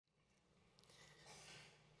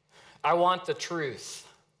I want the truth.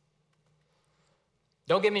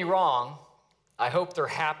 Don't get me wrong. I hope they're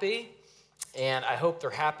happy, and I hope they're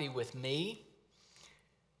happy with me,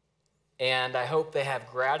 and I hope they have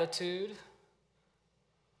gratitude,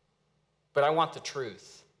 but I want the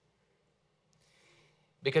truth.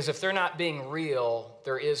 Because if they're not being real,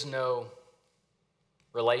 there is no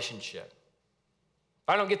relationship. If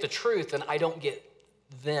I don't get the truth, then I don't get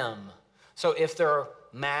them. So if they're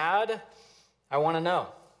mad, I want to know.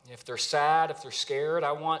 If they're sad, if they're scared,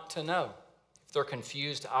 I want to know. If they're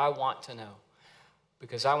confused, I want to know.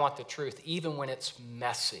 Because I want the truth, even when it's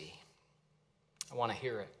messy. I want to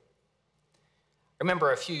hear it. I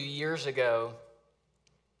remember a few years ago,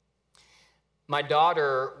 my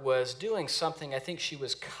daughter was doing something, I think she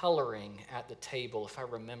was coloring at the table, if I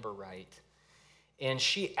remember right. And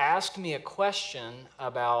she asked me a question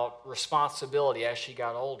about responsibility as she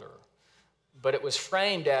got older. But it was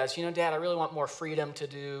framed as, Dad, I really want more freedom to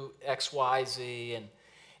do X, Y, Z.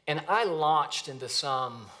 And I launched into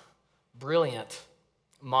some brilliant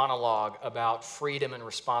monologue about freedom and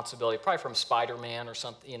responsibility, probably from Spider-Man or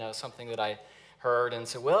something, something that I heard, and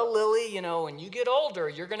said, well, Lily, when you get older,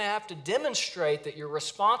 you're going to have to demonstrate that you're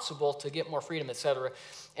responsible to get more freedom, etc.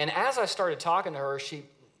 And as I started talking to her,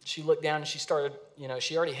 she looked down and she started,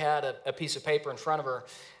 she already had a piece of paper in front of her,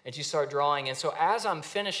 and she started drawing. And so as I'm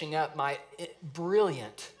finishing up my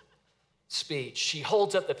brilliant speech, she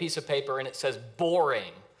holds up the piece of paper and it says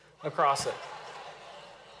boring across it.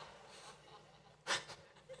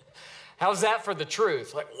 How's that for the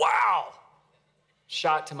truth? Like, wow,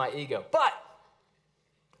 shot to my ego. But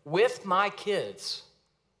with my kids,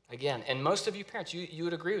 again, and most of you parents, you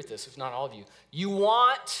would agree with this, if not all of you, you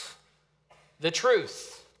want the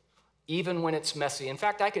truth, even when it's messy. In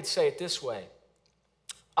fact, I could say it this way: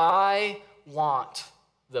 I want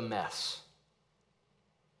the mess.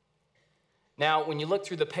 Now, when you look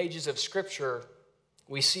through the pages of Scripture,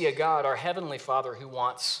 we see a God, our Heavenly Father, who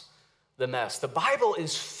wants the mess. The Bible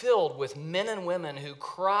is filled with men and women who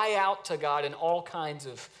cry out to God in all kinds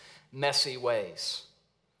of messy ways.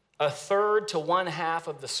 A third to one half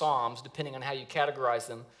of the Psalms, depending on how you categorize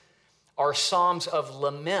them, are Psalms of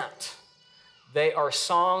lament. They are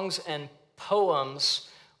songs and poems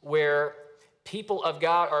where people of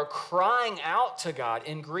God are crying out to God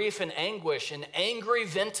in grief and anguish and angry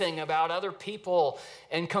venting about other people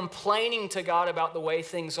and complaining to God about the way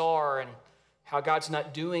things are and how God's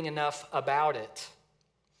not doing enough about it.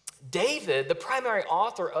 David, the primary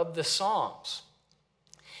author of the Psalms,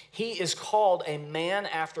 he is called a man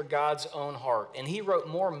after God's own heart, and he wrote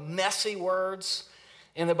more messy words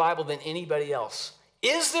in the Bible than anybody else.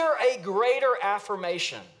 Is there a greater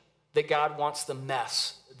affirmation that God wants the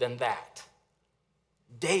mess than that?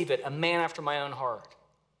 David, a man after my own heart.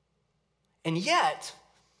 And yet,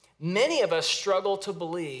 many of us struggle to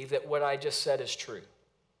believe that what I just said is true,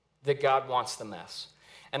 that God wants the mess.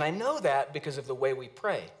 And I know that because of the way we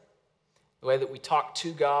pray, the way that we talk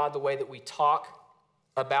to God, the way that we talk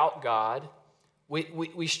about God.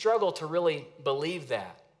 We struggle to really believe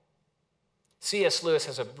that. C.S. Lewis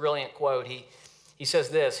has a brilliant quote. He says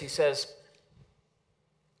this, he says,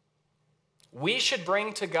 we should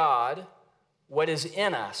bring to God what is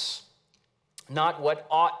in us, not what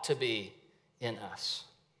ought to be in us.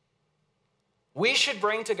 We should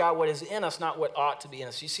bring to God what is in us, not what ought to be in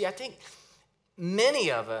us. You see, I think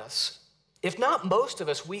many of us, if not most of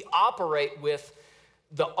us, we operate with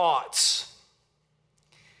the oughts.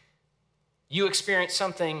 You experience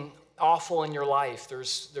something awful in your life.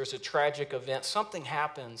 There's a tragic event. Something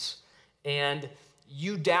happens, and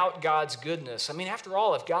you doubt God's goodness. I mean, after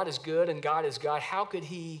all, if God is good and God is God, how could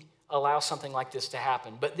he allow something like this to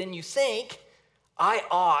happen? But then you think, I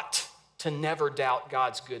ought to never doubt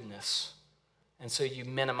God's goodness. And so you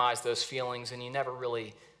minimize those feelings and you never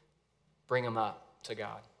really bring them up to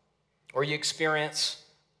God. Or you experience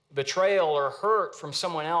betrayal or hurt from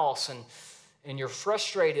someone else and you're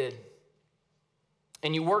frustrated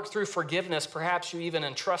and you work through forgiveness. Perhaps you even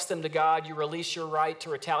entrust them to God. You release your right to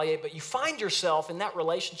retaliate, but you find yourself in that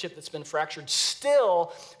relationship that's been fractured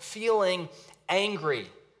still feeling angry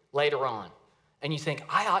later on. And you think,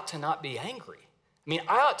 I ought to not be angry. I mean,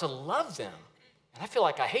 I ought to love them. And I feel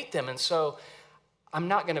like I hate them. And so I'm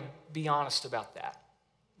not going to be honest about that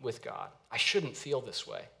with God. I shouldn't feel this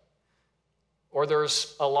way. Or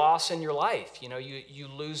there's a loss in your life. You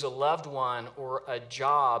lose a loved one or a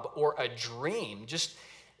job or a dream. Just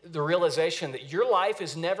the realization that your life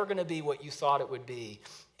is never going to be what you thought it would be.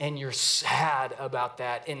 And you're sad about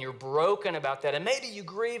that, and you're broken about that. And maybe you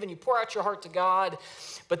grieve and you pour out your heart to God,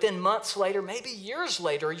 but then months later, maybe years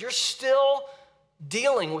later, you're still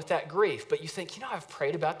dealing with that grief. But you think, I've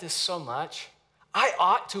prayed about this so much. I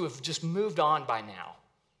ought to have just moved on by now.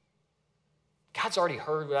 God's already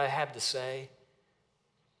heard what I have to say.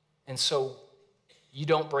 And so you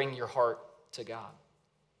don't bring your heart to God.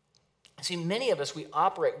 See, many of us, we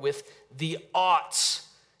operate with the oughts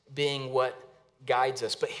being what guides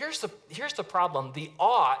us. But here's the problem. The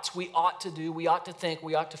oughts, we ought to do, we ought to think,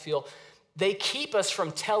 we ought to feel, they keep us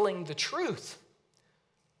from telling the truth.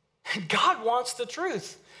 God wants the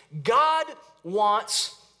truth. God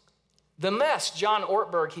wants the mess. John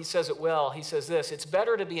Ortberg, he says it well. He says this: it's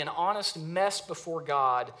better to be an honest mess before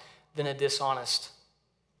God than a dishonest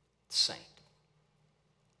saint.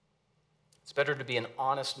 It's better to be an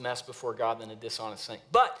honest mess before God than a dishonest saint.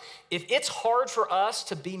 But if it's hard for us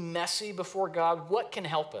to be messy before God, what can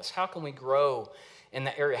help us? How can we grow in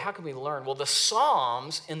that area? How can we learn? Well, the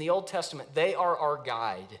Psalms in the Old Testament, they are our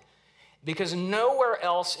guide, because nowhere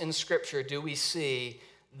else in Scripture do we see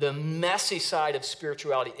the messy side of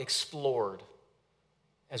spirituality explored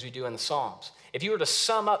as we do in the Psalms. If you were to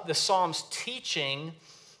sum up the Psalms' teaching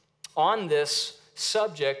on this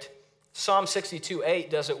subject, Psalm 62:8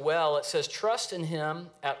 does it well. It says, trust in him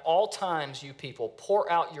at all times, you people. Pour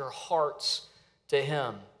out your hearts to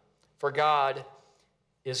him, for God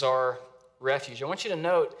is our refuge. I want you to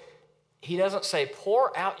note, he doesn't say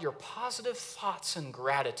pour out your positive thoughts and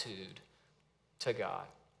gratitude to God.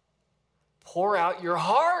 Pour out your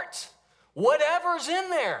heart, whatever's in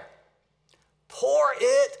there. Pour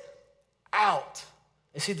it out.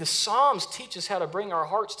 You see, the Psalms teach us how to bring our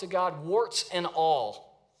hearts to God, warts and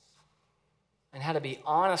all, and how to be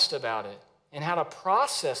honest about it, and how to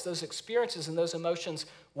process those experiences and those emotions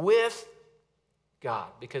with God,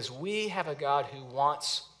 because we have a God who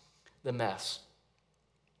wants the mess.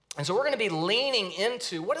 And so we're going to be leaning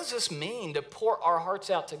into, what does this mean to pour our hearts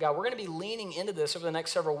out to God? We're going to be leaning into this over the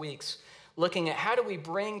next several weeks, looking at how do we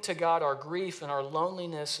bring to God our grief and our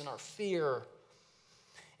loneliness and our fear.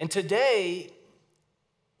 And today,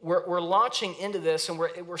 we're launching into this, and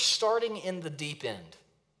we're starting in the deep end.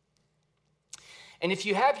 And if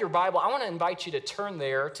you have your Bible, I want to invite you to turn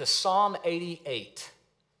there to Psalm 88.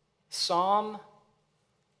 Psalm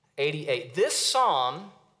 88. This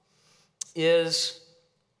psalm is,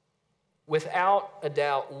 without a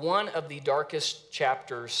doubt, one of the darkest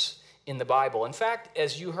chapters in the Bible. In fact,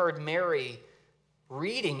 as you heard Mary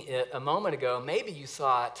reading it a moment ago, maybe you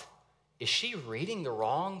thought, is she reading the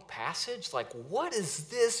wrong passage? Like, what is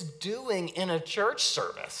this doing in a church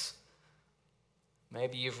service?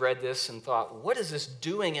 Maybe you've read this and thought, what is this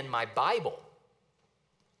doing in my Bible?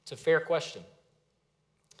 It's a fair question.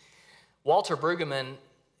 Walter Brueggemann,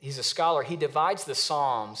 he's a scholar, he divides the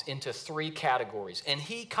Psalms into three categories. And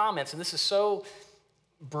he comments, and this is so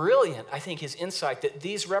brilliant, I think, his insight, that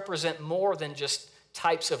these represent more than just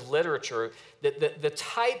types of literature. That the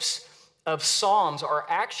types of Psalms are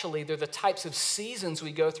actually, they're the types of seasons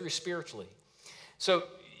we go through spiritually. So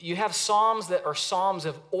you have Psalms that are Psalms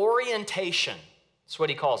of orientation. That's what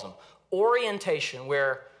he calls them. Orientation,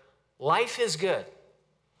 where life is good.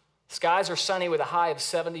 Skies are sunny with a high of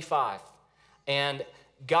 75. And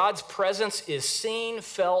God's presence is seen,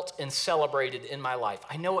 felt, and celebrated in my life.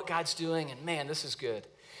 I know what God's doing, and man, this is good.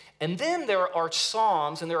 And then there are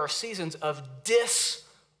Psalms and there are seasons of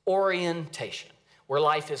disorientation, where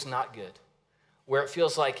life is not good, where it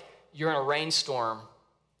feels like you're in a rainstorm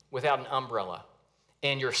without an umbrella,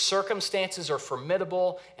 and your circumstances are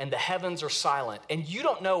formidable, and the heavens are silent, and you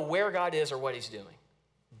don't know where God is or what he's doing.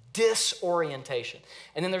 Disorientation.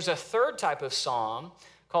 And then there's a third type of psalm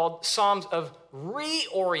called Psalms of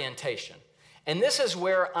reorientation. And this is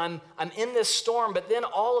where I'm in this storm, but then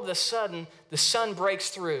all of a sudden, the sun breaks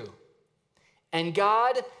through, and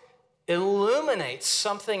God illuminates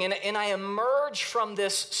something, and I emerge from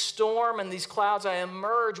this storm and these clouds. I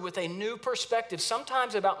emerge with a new perspective,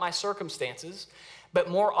 sometimes about my circumstances, but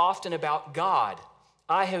more often about God.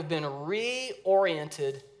 I have been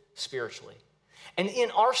reoriented spiritually. And in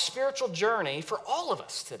our spiritual journey, for all of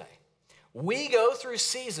us today, we go through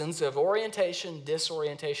seasons of orientation,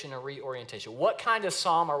 disorientation, and reorientation. What kind of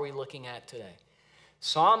psalm are we looking at today?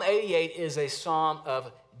 Psalm 88 is a psalm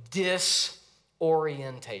of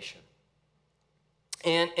disorientation.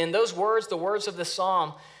 And those words, the words of the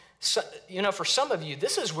psalm, for some of you,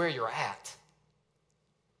 this is where you're at.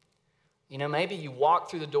 Maybe you walked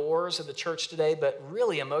through the doors of the church today, but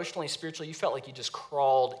really emotionally, spiritually, you felt like you just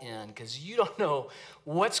crawled in because you don't know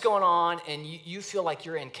what's going on, and you feel like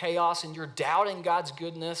you're in chaos and you're doubting God's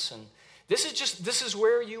goodness. And this is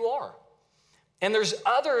where you are. And there's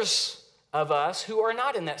others of us who are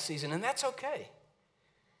not in that season, and that's okay.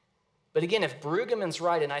 But again, if Brueggemann's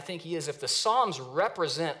right, and I think he is, if the Psalms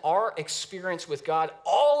represent our experience with God,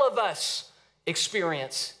 all of us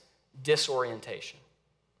experience disorientation.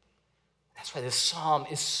 That's why this psalm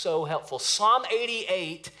is so helpful. Psalm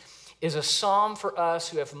 88 is a psalm for us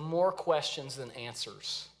who have more questions than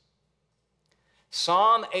answers.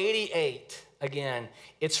 Psalm 88, again,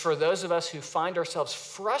 it's for those of us who find ourselves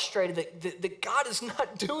frustrated that God is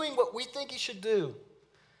not doing what we think he should do.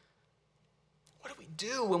 What do we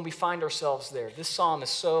do when we find ourselves there? This psalm is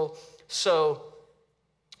so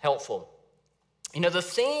helpful. You know, the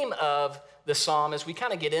theme of the psalm, as we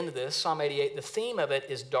kind of get into this, Psalm 88, the theme of it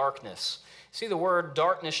is darkness. See the word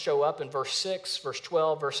darkness show up in verse 6, verse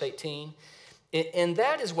 12, verse 18. And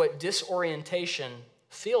that is what disorientation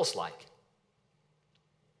feels like.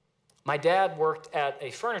 My dad worked at a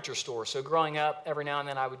furniture store, so growing up, every now and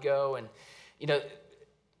then I would go and, you know,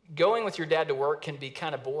 going with your dad to work can be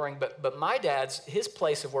kind of boring, but my his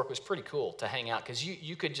place of work was pretty cool to hang out because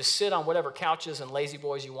you could just sit on whatever couches and lazy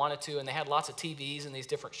boys you wanted to, and they had lots of TVs in these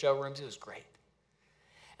different showrooms. It was great.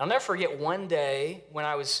 I'll never forget one day when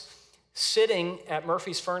I was sitting at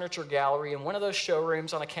Murphy's Furniture Gallery in one of those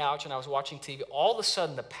showrooms on a couch, and I was watching TV. All of a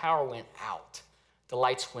sudden, the power went out. The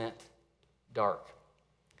lights went dark.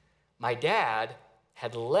 My dad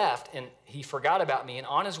had left, and he forgot about me, and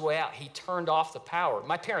on his way out, he turned off the power.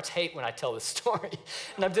 My parents hate when I tell this story,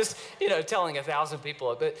 and I'm just, telling 1,000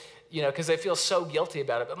 people, but, because they feel so guilty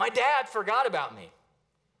about it. But my dad forgot about me.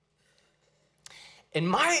 In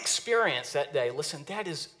my experience that day, listen, that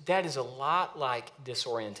is a lot like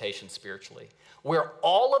disorientation spiritually, where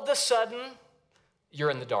all of a sudden, you're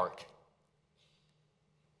in the dark.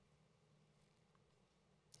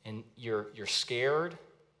 And you're scared,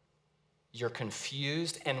 you're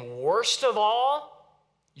confused, and worst of all,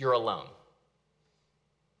 you're alone.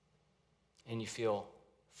 And you feel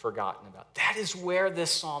forgotten about. That is where this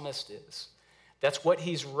psalmist is. That's what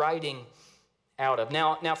he's writing out of.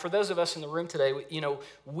 Now, for those of us in the room today,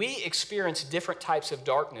 we experience different types of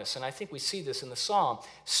darkness, and I think we see this in the psalm.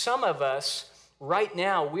 Some of us, right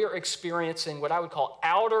now, we're experiencing what I would call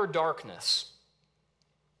outer darkness,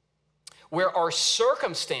 where our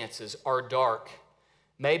circumstances are dark.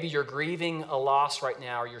 Maybe you're grieving a loss right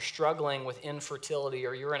now, or you're struggling with infertility,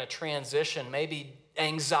 or you're in a transition. Maybe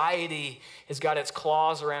anxiety has got its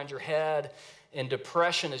claws around your head, and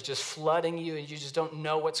depression is just flooding you, and you just don't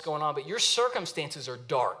know what's going on, but your circumstances are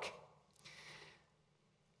dark.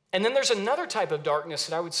 And then there's another type of darkness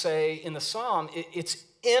that I would say in the psalm, it's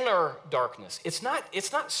inner darkness. It's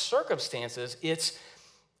not circumstances,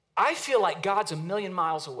 I feel like God's a million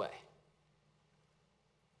miles away.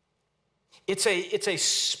 It's a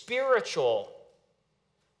spiritual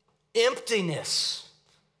emptiness.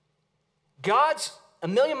 God's a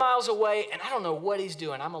million miles away, and I don't know what he's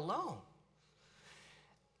doing. I'm alone.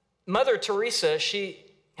 Mother Teresa, she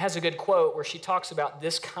has a good quote where she talks about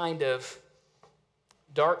this kind of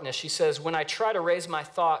darkness. She says, "When I try to raise my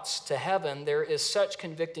thoughts to heaven, there is such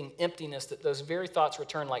convicting emptiness that those very thoughts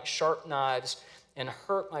return like sharp knives and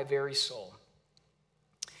hurt my very soul.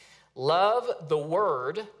 Love, the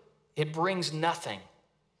word, it brings nothing.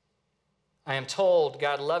 I am told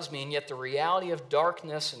God loves me, and yet the reality of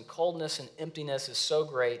darkness and coldness and emptiness is so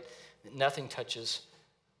great that nothing touches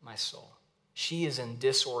my soul." She is in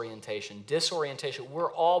disorientation. Disorientation,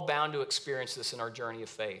 we're all bound to experience this in our journey of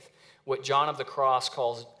faith, what John of the Cross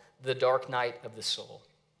calls the dark night of the soul.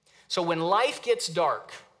 So when life gets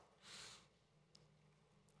dark,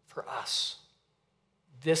 for us,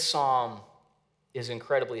 this psalm is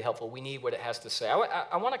incredibly helpful. We need what it has to say.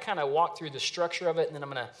 I want to kind of walk through the structure of it, and then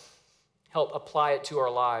I'm going to help apply it to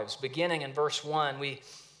our lives. Beginning in verse 1, we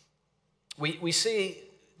see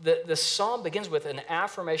the psalm begins with an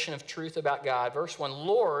affirmation of truth about God. Verse 1,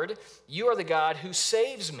 "Lord, you are the God who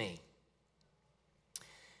saves me."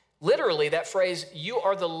 Literally, that phrase, "You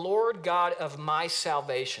are the Lord God of my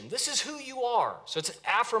salvation." This is who you are. So it's an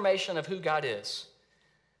affirmation of who God is.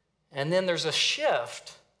 And then there's a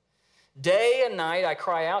shift. "Day and night I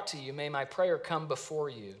cry out to you. May my prayer come before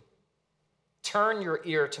you. Turn your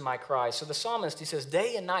ear to my cry." So the psalmist, he says,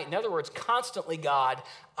 day and night. In other words, constantly, God,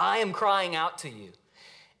 I am crying out to you.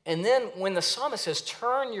 And then when the psalmist says,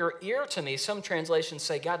 "Turn your ear to me," some translations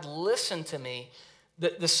say, "God, listen to me."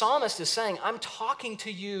 The psalmist is saying, I'm talking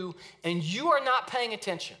to you, and you are not paying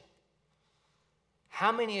attention.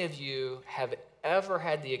 How many of you have ever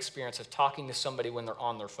had the experience of talking to somebody when they're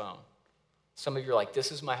on their phone? Some of you are like,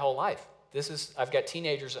 this is my whole life. I've got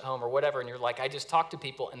teenagers at home or whatever, and you're like, I just talk to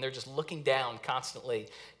people, and they're just looking down constantly,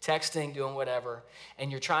 texting, doing whatever, and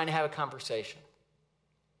you're trying to have a conversation.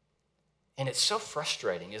 And it's so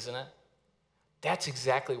frustrating, isn't it? That's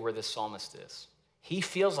exactly where this psalmist is. He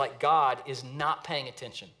feels like God is not paying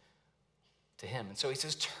attention to him. And so he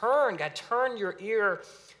says, God, turn your ear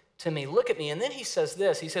to me. Look at me. And then he says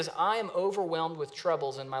this. He says, I am overwhelmed with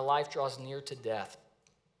troubles, and my life draws near to death.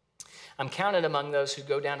 I'm counted among those who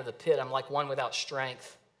go down to the pit. I'm like one without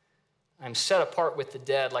strength. I'm set apart with the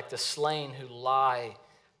dead, like the slain who lie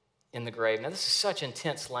in the grave. Now, this is such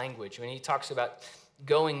intense language. When he talks about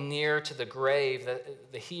going near to the grave,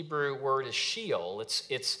 the Hebrew word is Sheol.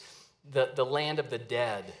 It's the land of the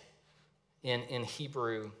dead in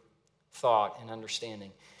Hebrew thought and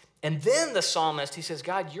understanding. And then the psalmist, he says,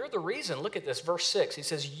 God, you're the reason. Look at this, verse 6. He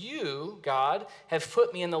says, you, God, have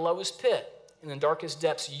put me in the lowest pit, in the darkest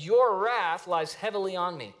depths. Your wrath lies heavily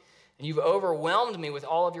on me, and you've overwhelmed me with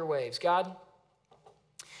all of your waves. God,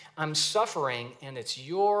 I'm suffering, and it's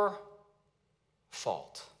your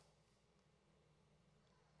fault.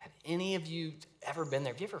 Have any of you ever been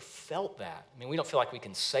there? Have you ever felt that? I mean, we don't feel like we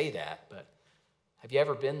can say that, but have you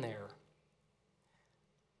ever been there?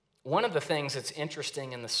 One of the things that's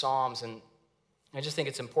interesting in the Psalms, and I just think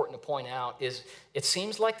it's important to point out, is it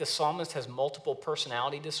seems like the psalmist has multiple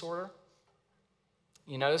personality disorder.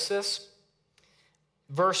 You notice this?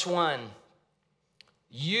 Verse 1,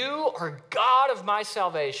 you are God of my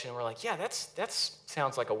salvation. We're like, yeah, that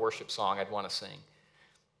sounds like a worship song I'd want to sing.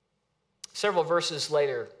 Several verses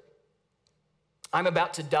later, I'm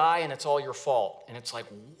about to die and it's all your fault. And it's like,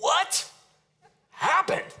 what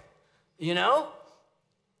happened? You know?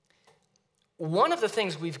 One of the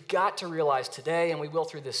things we've got to realize today, and we will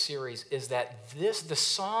through this series, is that the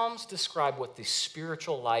Psalms describe what the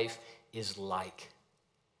spiritual life is like.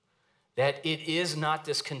 That it is not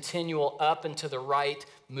this continual up and to the right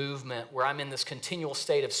movement where I'm in this continual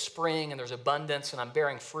state of spring and there's abundance and I'm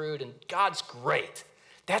bearing fruit and God's great.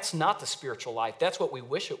 That's not the spiritual life. That's what we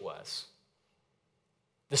wish it was.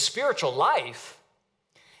 The spiritual life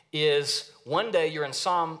is one day you're in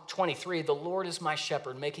Psalm 23, the Lord is my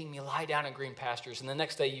shepherd, making me lie down in green pastures. And the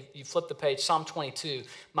next day you flip the page, Psalm 22,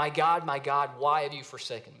 my God, why have you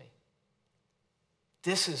forsaken me?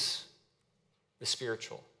 This is the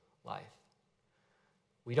spiritual life.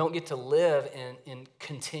 We don't get to live in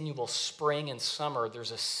continual spring and summer.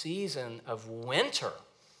 There's a season of winter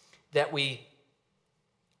that we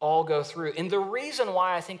all go through. And the reason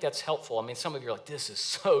why I think that's helpful, I mean, some of you are like, this is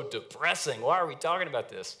so depressing. Why are we talking about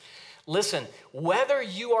this? Listen, whether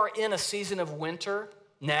you are in a season of winter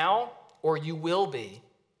now or you will be,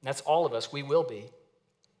 and that's all of us, we will be,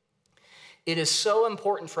 it is so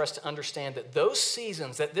important for us to understand that those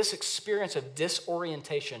seasons, that this experience of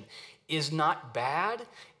disorientation is not bad.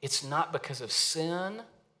 It's not because of sin.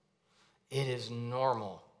 It is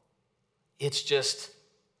normal. It's just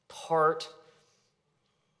part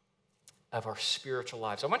of our spiritual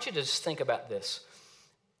lives. I want you to just think about this.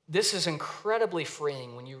 This is incredibly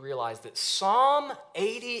freeing when you realize that Psalm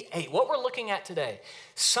 88, what we're looking at today,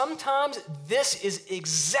 sometimes this is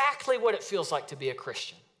exactly what it feels like to be a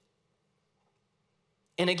Christian.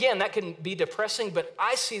 And again, that can be depressing, but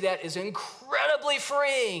I see that as incredibly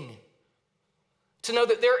freeing to know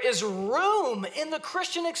that there is room in the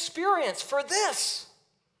Christian experience for this.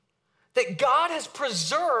 That God has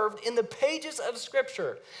preserved in the pages of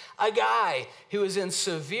Scripture a guy who is in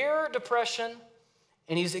severe depression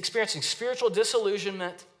and he's experiencing spiritual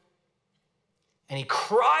disillusionment and he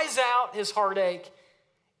cries out his heartache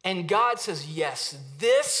and God says, yes,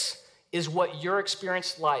 this is what your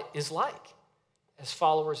experience is like as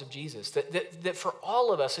followers of Jesus. That for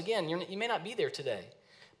all of us, again, you may not be there today,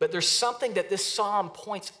 but there's something that this psalm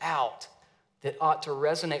points out that ought to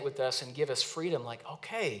resonate with us and give us freedom. Like,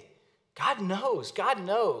 okay, God knows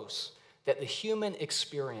that the human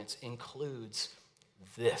experience includes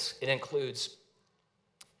this. It includes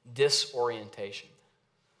disorientation.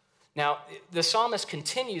 Now, the psalmist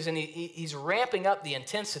continues and he's ramping up the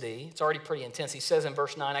intensity. It's already pretty intense. He says in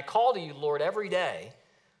verse 9, I call to you, Lord, every day.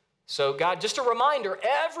 So God, just a reminder,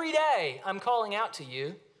 every day I'm calling out to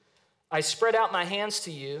you. I spread out my hands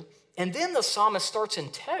to you. And then the psalmist starts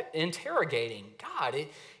interrogating God.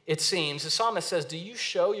 It seems, the psalmist says, do you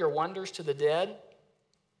show your wonders to the dead?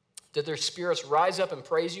 Did their spirits rise up and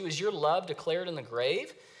praise you? Is your love declared in the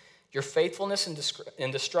grave? Your faithfulness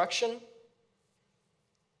in destruction?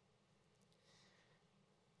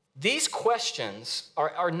 These questions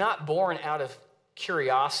are not born out of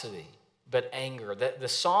curiosity, but anger. The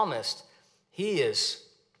psalmist, he is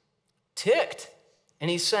ticked. And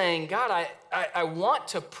he's saying, God, I want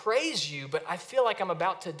to praise you, but I feel like I'm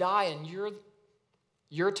about to die and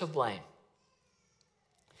you're to blame.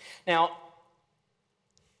 Now,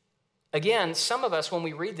 again, some of us, when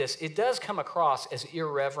we read this, it does come across as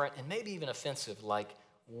irreverent and maybe even offensive, like,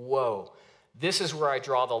 whoa, this is where I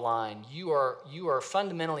draw the line. You are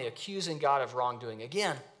fundamentally accusing God of wrongdoing.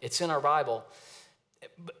 Again, it's in our Bible.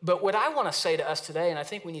 But what I want to say to us today, and I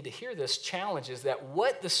think we need to hear this challenge, is that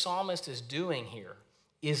what the psalmist is doing here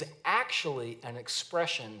is actually an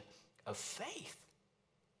expression of faith.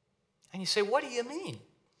 And you say, what do you mean?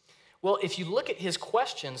 Well, if you look at his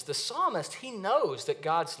questions, the psalmist, he knows that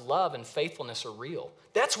God's love and faithfulness are real.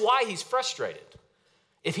 That's why he's frustrated.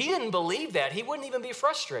 If he didn't believe that, he wouldn't even be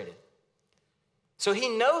frustrated. So he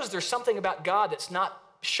knows there's something about God that's not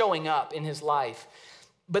showing up in his life.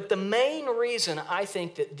 But the main reason I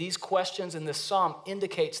think that these questions in this psalm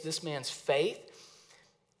indicates this man's faith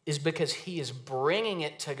is because he is bringing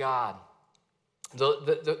it to God.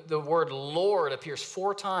 The word Lord appears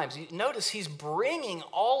 4 times. Notice he's bringing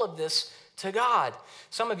all of this to God.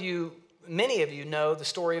 Many of you know the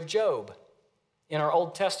story of Job. In our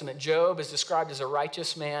Old Testament, Job is described as a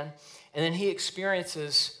righteous man, and then he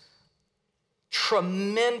experiences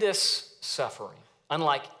tremendous suffering,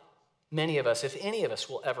 unlike many of us, if any of us,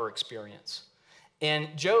 will ever experience. And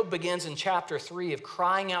Job begins in chapter 3 of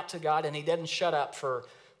crying out to God, and he doesn't shut up for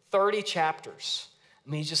 30 chapters. I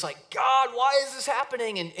mean, he's just like, God, why is this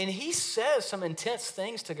happening? And he says some intense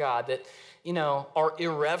things to God that, are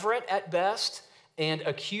irreverent at best and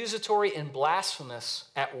accusatory and blasphemous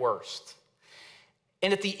at worst.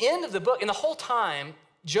 And at the end of the book, and the whole time,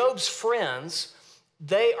 Job's friends,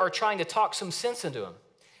 they are trying to talk some sense into him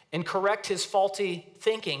and correct his faulty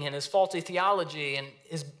thinking and his faulty theology and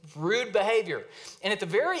his rude behavior. And at the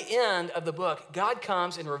very end of the book, God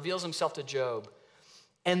comes and reveals himself to Job.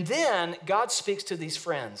 And then God speaks to these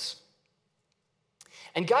friends.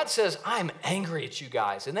 And God says, I'm angry at you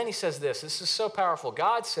guys. And then he says this is so powerful.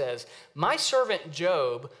 God says, my servant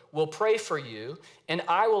Job will pray for you, and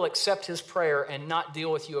I will accept his prayer and not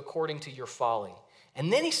deal with you according to your folly.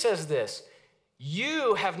 And then he says this,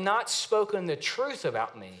 you have not spoken the truth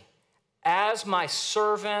about me as my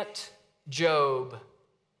servant Job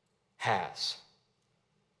has.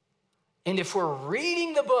 And if we're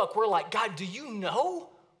reading the book, we're like, God, do you know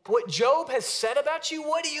what Job has said about you?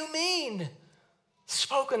 What do you mean?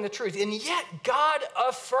 Spoken the truth. And yet God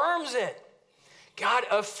affirms it. God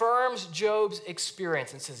affirms Job's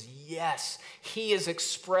experience and says, yes, he is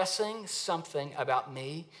expressing something about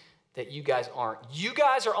me that you guys aren't. You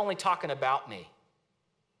guys are only talking about me.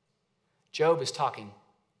 Job is talking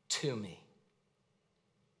to me.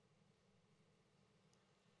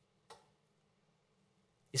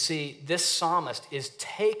 You see, this psalmist is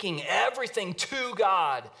taking everything to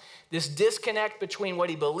God. This disconnect between what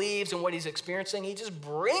he believes and what he's experiencing, he just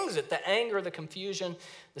brings it, the anger, the confusion,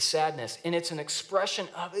 the sadness. And it's an expression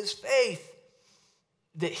of his faith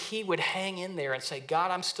that he would hang in there and say,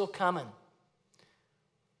 God, I'm still coming.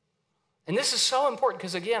 And this is so important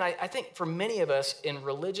because, again, I think for many of us in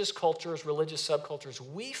religious cultures, religious subcultures,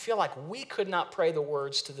 we feel like we could not pray the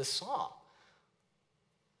words to this psalm.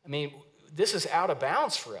 I mean, this is out of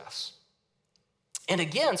bounds for us. And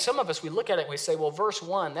again, some of us, we look at it and we say, well, verse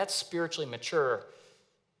 1, that's spiritually mature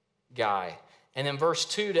guy. And then verse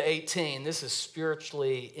 2 to 18, this is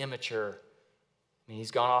spiritually immature. I mean,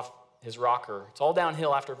 he's gone off his rocker. It's all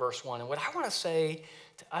downhill after verse 1. And what I want to say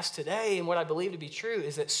to us today, and what I believe to be true,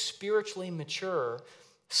 is that spiritually mature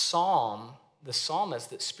the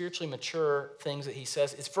psalmist, that spiritually mature things that he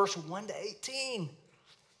says, it's verse 1 to 18.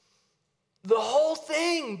 The whole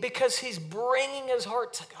thing, because he's bringing his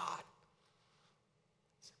heart to God.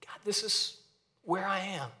 God, this is where I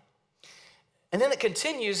am. And then it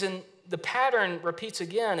continues, and the pattern repeats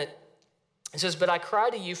again. It says, but I cry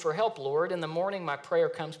to you for help, Lord. In the morning, my prayer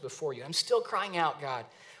comes before you. I'm still crying out, God.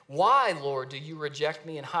 Why, Lord, do you reject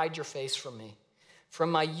me and hide your face from me?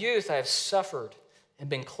 From my youth, I have suffered and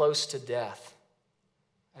been close to death.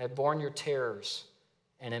 I have borne your terrors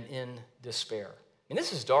and am in despair. And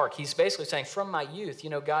this is dark. He's basically saying, from my youth,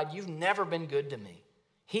 God, you've never been good to me.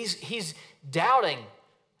 He's doubting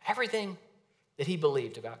everything that he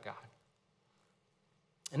believed about God.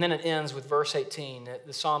 And then it ends with verse 18.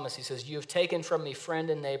 The psalmist, he says, you have taken from me friend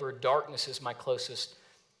and neighbor. Darkness is my closest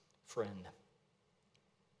friend.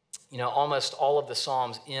 Almost all of the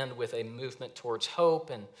Psalms end with a movement towards hope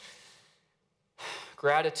and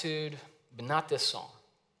gratitude, but not this psalm.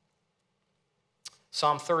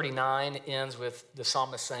 Psalm 39 ends with the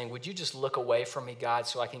psalmist saying, would you just look away from me, God,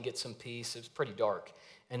 so I can get some peace? It's pretty dark.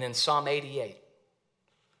 And then Psalm 88,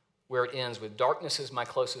 where it ends with, darkness is my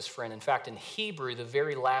closest friend. In fact, in Hebrew, the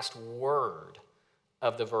very last word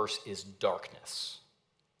of the verse is darkness.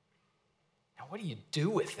 Now, what do you do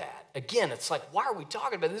with that? Again, it's like, why are we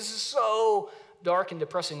talking about this? This is so dark and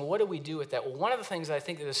depressing. What do we do with that? Well, one of the things I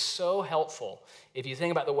think that is so helpful, if you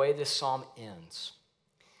think about the way this psalm ends,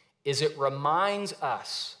 is it reminds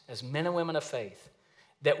us as men and women of faith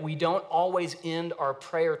that we don't always end our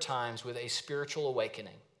prayer times with a spiritual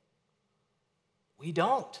awakening. We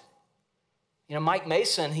don't. You know, Mike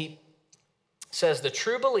Mason, he says, the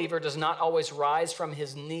true believer does not always rise from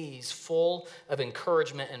his knees full of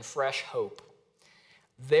encouragement and fresh hope.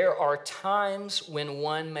 There are times when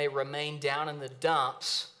one may remain down in the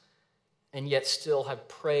dumps and yet still have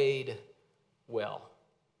prayed well.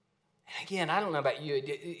 And again, I don't know about you,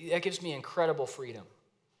 that gives me incredible freedom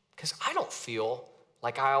because I don't feel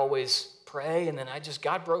like I always pray and then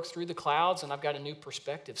God broke through the clouds and I've got a new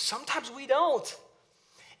perspective. Sometimes we don't.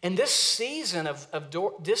 And this season of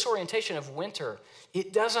disorientation of winter,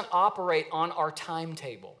 it doesn't operate on our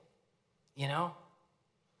timetable, you know?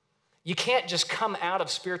 You can't just come out of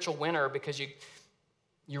spiritual winter because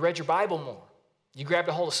you read your Bible more. You grabbed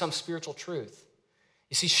a hold of some spiritual truth.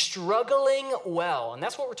 You see, struggling well, and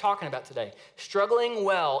that's what we're talking about today. Struggling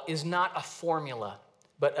well is not a formula,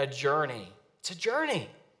 but a journey. It's a journey.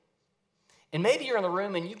 And maybe you're in the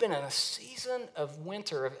room and you've been in a season of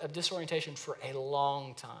winter, of disorientation for a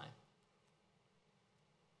long time.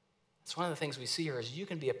 It's one of the things we see here is you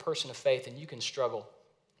can be a person of faith and you can struggle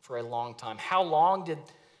for a long time. How long did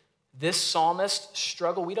this psalmist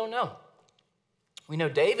struggle? We don't know. We know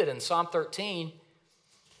David in Psalm 13,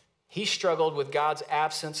 he struggled with God's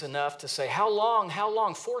absence enough to say, how long,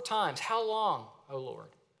 4 times, how long, O Lord?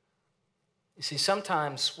 You see,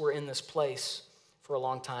 sometimes we're in this place for a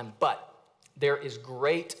long time, but there is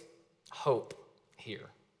great hope here.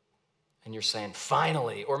 And you're saying,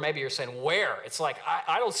 finally, or maybe you're saying, where? It's like,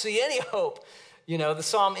 I don't see any hope. You know, the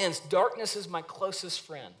psalm ends, darkness is my closest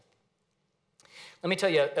friend. Let me tell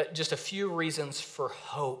you just a few reasons for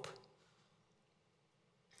hope.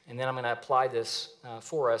 And then I'm going to apply this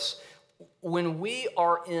for us. When we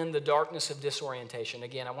are in the darkness of disorientation,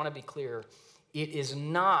 again, I want to be clear, it is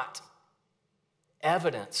not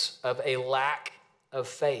evidence of a lack of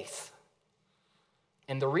faith.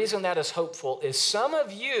 And the reason that is hopeful is some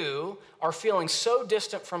of you are feeling so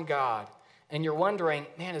distant from God and you're wondering,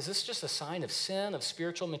 man, is this just a sign of sin, of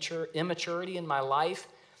spiritual immaturity in my life?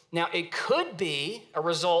 Now, it could be a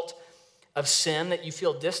result of sin that you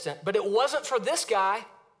feel distant, but it wasn't for this guy,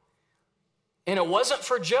 and it wasn't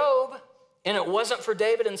for Job, and it wasn't for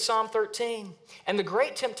David in Psalm 13. And the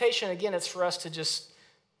great temptation, again, is for us to just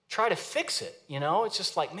try to fix it, you know? It's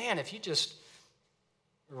just like, man, if you just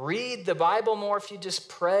read the Bible more, if you just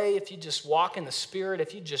pray, if you just walk in the Spirit,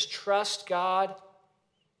 if you just trust God,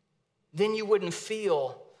 then you wouldn't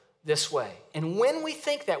feel this way. And when we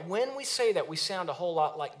think that, when we say that, we sound a whole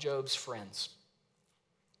lot like Job's friends.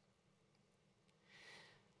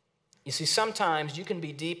 You see, sometimes you can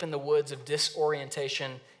be deep in the woods of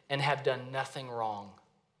disorientation and have done nothing wrong.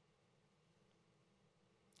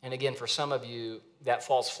 And again, for some of you, that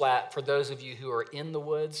falls flat. For those of you who are in the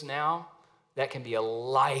woods now, that can be a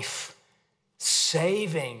life-saving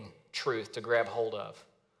truth to grab hold of.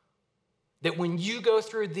 That when you go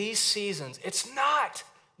through these seasons, it's not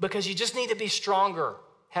because you just need to be stronger,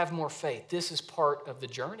 have more faith. This is part of the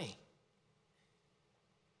journey.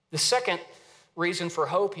 The second reason for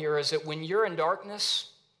hope here is that when you're in darkness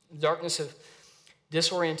of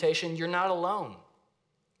disorientation, you're not alone.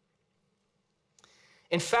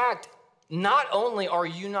 In fact, not only are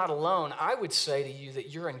you not alone, I would say to you that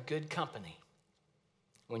you're in good company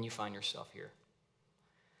when you find yourself here.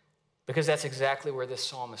 Because that's exactly where this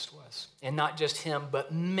psalmist was. And not just him,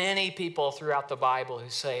 but many people throughout the Bible who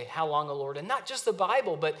say, how long, O Lord? And not just the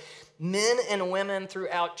Bible, but men and women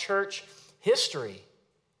throughout church history.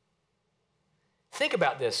 Think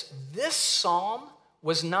about this. This psalm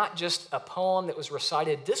was not just a poem that was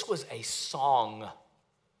recited. This was a song.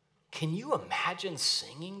 Can you imagine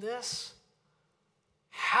singing this?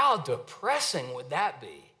 How depressing would that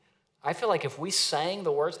be? I feel like if we sang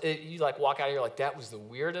the words, you like walk out of here like that was the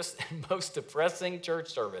weirdest and most depressing church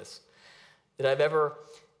service that I've ever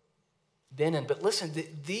been in. But listen,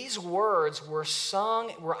 these words were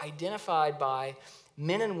sung, were identified by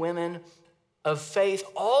men and women of faith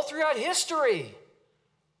all throughout history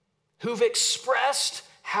who've expressed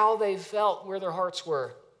how they felt, where their hearts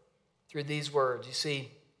were through these words. You see,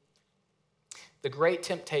 the great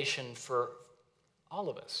temptation for all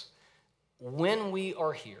of us, when we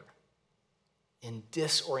are here in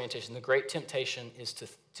disorientation, the great temptation is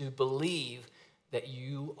to believe that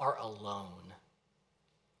you are alone.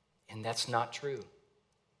 And that's not true.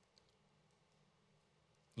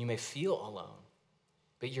 You may feel alone,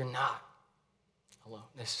 but you're not alone.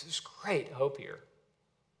 This is great hope here.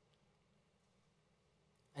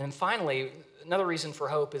 And finally, another reason for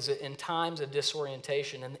hope is that in times of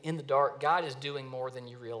disorientation and in the dark, God is doing more than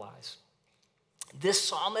you realize. This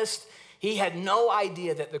psalmist, he had no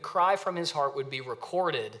idea that the cry from his heart would be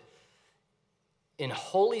recorded in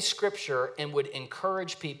Holy Scripture and would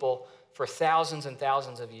encourage people for thousands and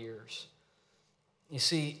thousands of years. You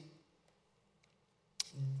see,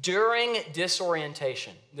 during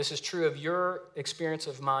disorientation, this is true of your experience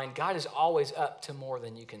of mine, God is always up to more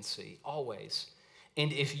than you can see, always.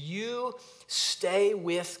 And if you stay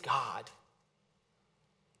with God,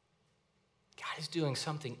 God is doing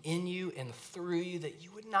something in you and through you that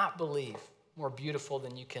you would not believe, more beautiful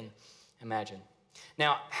than you can imagine.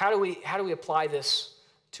 Now, how do we apply this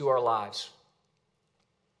to our lives?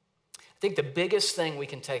 I think the biggest thing we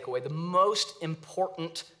can take away, the most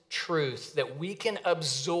important truth that we can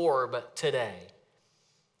absorb today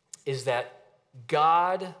is that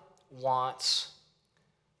God wants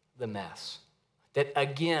the mess. That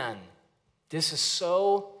again, this is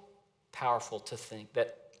so powerful to think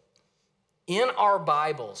that in our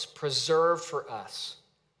Bibles preserved for us,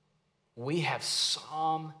 we have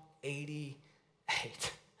Psalm 88.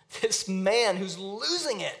 This man who's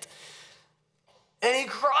losing it. And he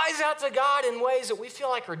cries out to God in ways that we feel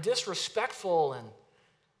like are disrespectful.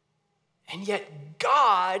 And yet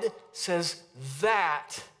God says,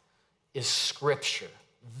 that is Scripture.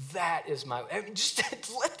 That is my, just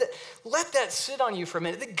let that sit on you for a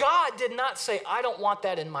minute. God did not say, I don't want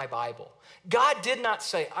that in my Bible. God did not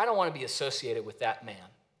say, I don't want to be associated with that man.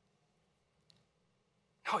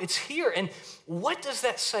 No, it's here. And what does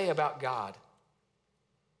that say about God?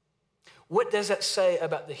 What does that say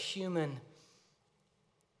about the human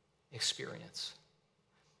experience?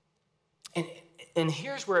 And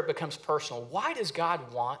here's where it becomes personal. Why does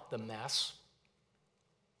God want the mess?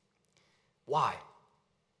 Why?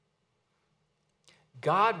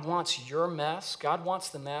 God wants your mess. God wants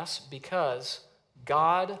the mess because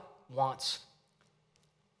God wants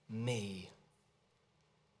me.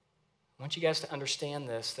 I want you guys to understand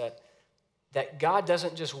this, that God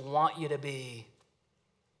doesn't just want you to be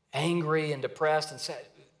angry and depressed and sad,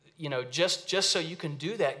 just so you can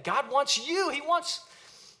do that. God wants you. He wants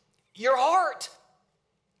your heart.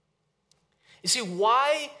 You see,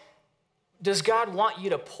 why does God want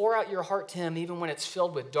you to pour out your heart to him even when it's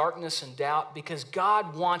filled with darkness and doubt? Because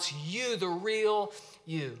God wants you, the real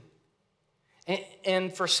you.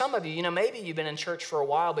 And for some of you, maybe you've been in church for a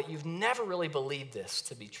while, but you've never really believed this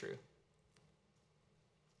to be true.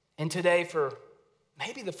 And today, for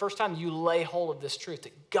maybe the first time, you lay hold of this truth,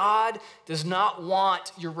 that God does not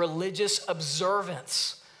want your religious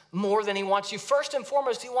observance more than he wants you. First and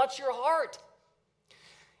foremost, he wants your heart.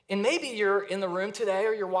 And maybe you're in the room today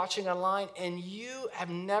or you're watching online and you have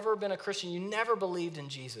never been a Christian. You never believed in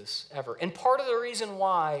Jesus ever. And part of the reason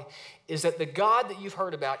why is that the God that you've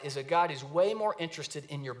heard about is a God who's way more interested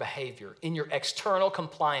in your behavior, in your external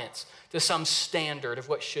compliance to some standard of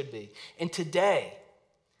what should be. And today,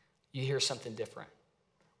 you hear something different,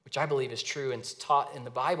 which I believe is true and it's taught in the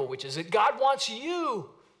Bible, which is that God wants you.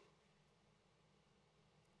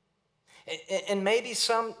 And maybe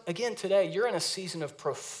again, today, you're in a season of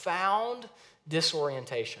profound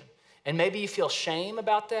disorientation. And maybe you feel shame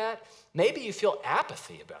about that. Maybe you feel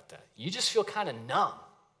apathy about that. You just feel kind of numb.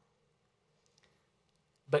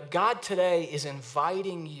 But God today is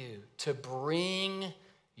inviting you to bring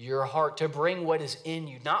your heart, to bring what is in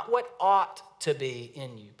you, not what ought to be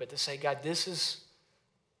in you, but to say, God, this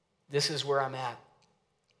is where I'm at.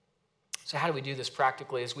 So how do we do this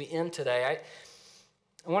practically? As we end today,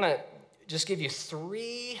 I want to just give you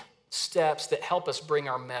 3 steps that help us bring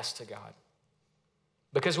our mess to God.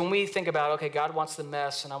 Because when we think about, okay, God wants the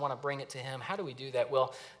mess and I want to bring it to him, how do we do that?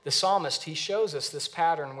 Well, the psalmist, he shows us this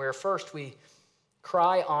pattern where first we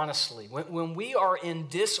cry honestly. When we are in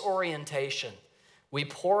disorientation, we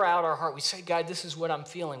pour out our heart. We say, God, this is what I'm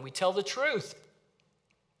feeling. We tell the truth.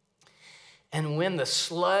 And when the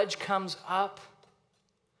sludge comes up,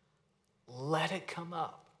 let it come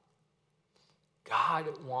up. God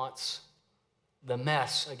wants the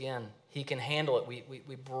mess. Again, he can handle it.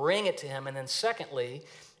 We bring it to him. And then secondly,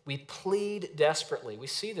 we plead desperately. We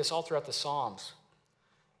see this all throughout the Psalms.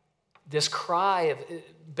 This cry of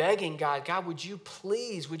begging God, God, would you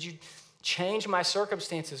change my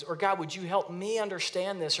circumstances? Or God, would you help me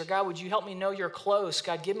understand this? Or God, would you help me know you're close?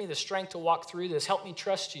 God, give me the strength to walk through this. Help me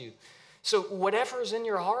trust you. So whatever is in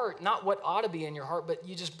your heart, not what ought to be in your heart, but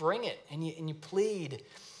you just bring it and you plead.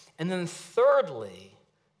 And then thirdly,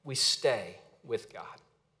 we stay with God.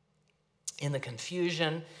 In the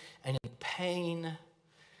confusion and in pain,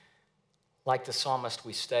 like the psalmist,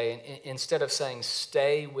 we stay. And instead of saying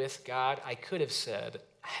stay with God, I could have said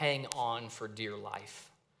hang on for dear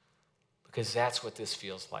life. Because that's what this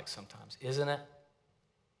feels like sometimes, isn't it?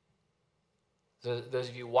 Those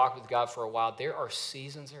of you who walk with God for a while, there are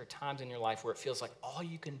seasons, there are times in your life where it feels like all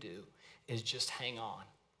you can do is just hang on.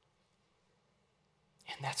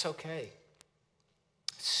 And that's okay.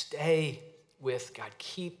 Stay with God.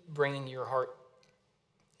 Keep bringing your heart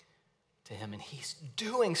to him, and he's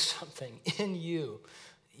doing something in you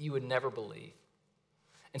that you would never believe.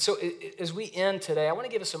 And so as we end today, I want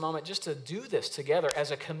to give us a moment just to do this together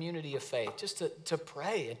as a community of faith, just to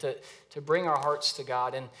pray and to bring our hearts to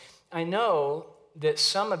God. And I know that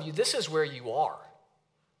some of you, this is where you are.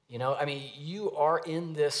 You know, I mean, you are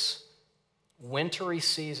in this wintry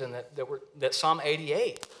season that Psalm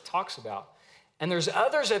 88 talks about. And there's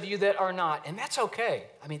others of you that are not, and that's okay.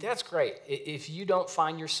 I mean, that's great if you don't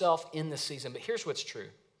find yourself in this season. But here's what's true.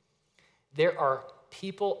 There are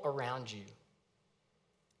people around you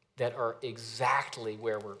that are exactly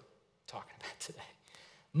where we're talking about today.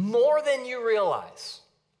 More than you realize.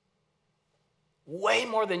 Way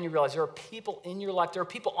more than you realize. There are people in your life, there are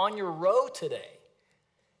people on your road today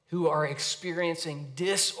who are experiencing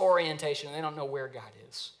disorientation and they don't know where God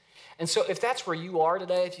is. And so if that's where you are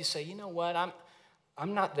today, if you say, you know what,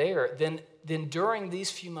 I'm not there, then during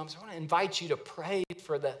these few moments, I want to invite you to pray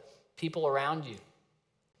for the people around you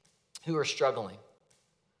who are struggling.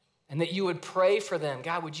 And that you would pray for them.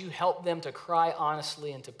 God, would you help them to cry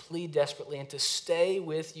honestly and to plead desperately and to stay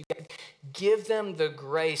with you? God, give them the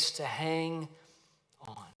grace to hang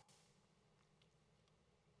on.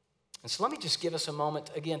 And so let me just give us a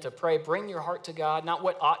moment again to pray. Bring your heart to God, not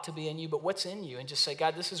what ought to be in you, but what's in you. And just say,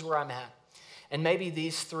 God, this is where I'm at. And maybe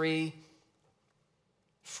these 3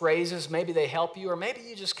 phrases, maybe they help you, or maybe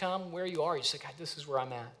you just come where you are. You say, God, this is where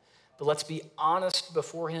I'm at. But let's be honest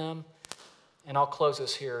before him. And I'll close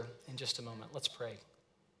this here in just a moment. Let's pray.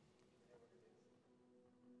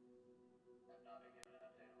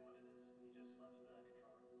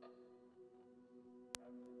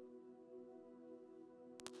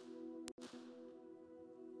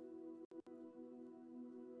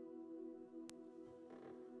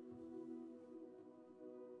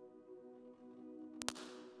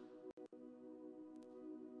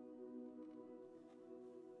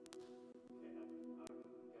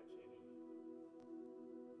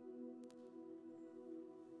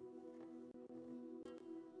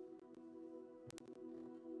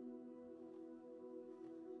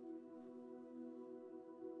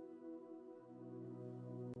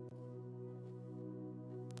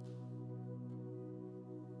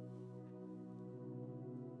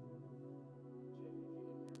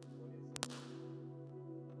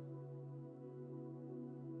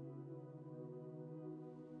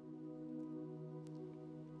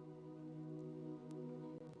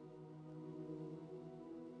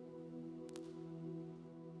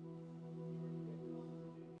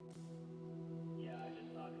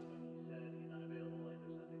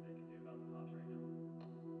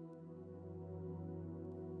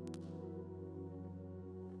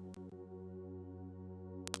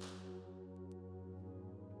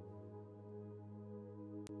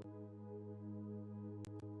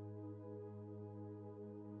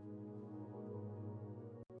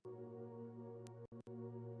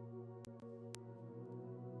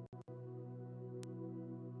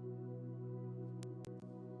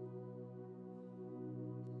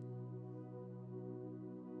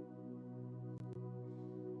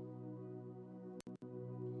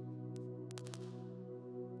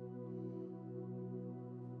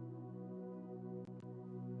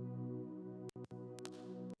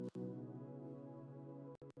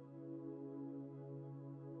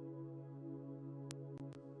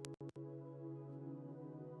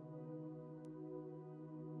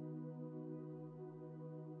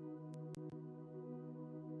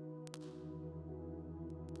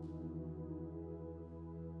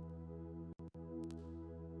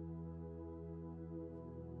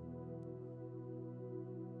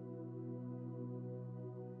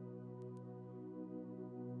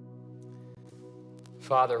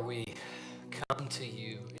 Father, we come to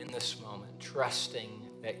you in this moment, trusting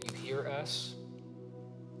that you hear us,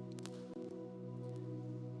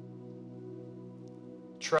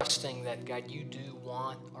 trusting that, God, you do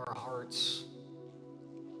want our hearts.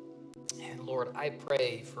 And Lord, I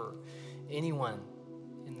pray for anyone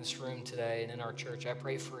in this room today and in our church. I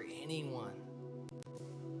pray for anyone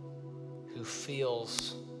who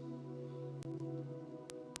feels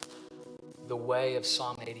the way of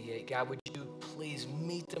Psalm 88. God, would you please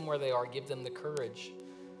meet them where they are. Give them the courage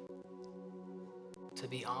to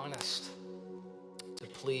be honest, to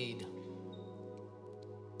plead,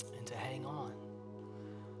 and to hang on.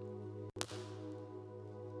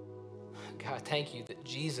 God, thank you that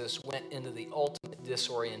Jesus went into the ultimate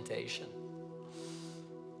disorientation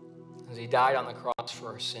As he died on the cross for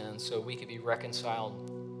our sins so we could be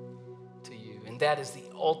reconciled to you. And that is the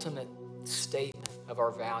ultimate statement of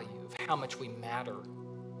our value, of how much we matter.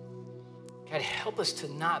 God, help us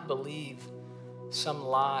to not believe some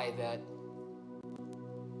lie that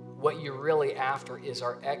what you're really after is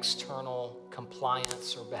our external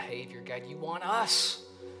compliance or behavior. God, you want us.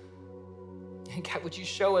 And God, would you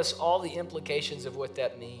show us all the implications of what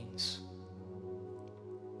that means?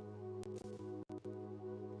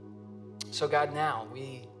 So God, now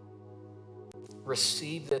we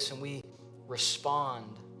receive this and we respond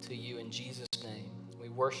to you in Jesus' name. We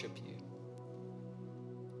worship you.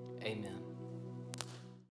 Amen.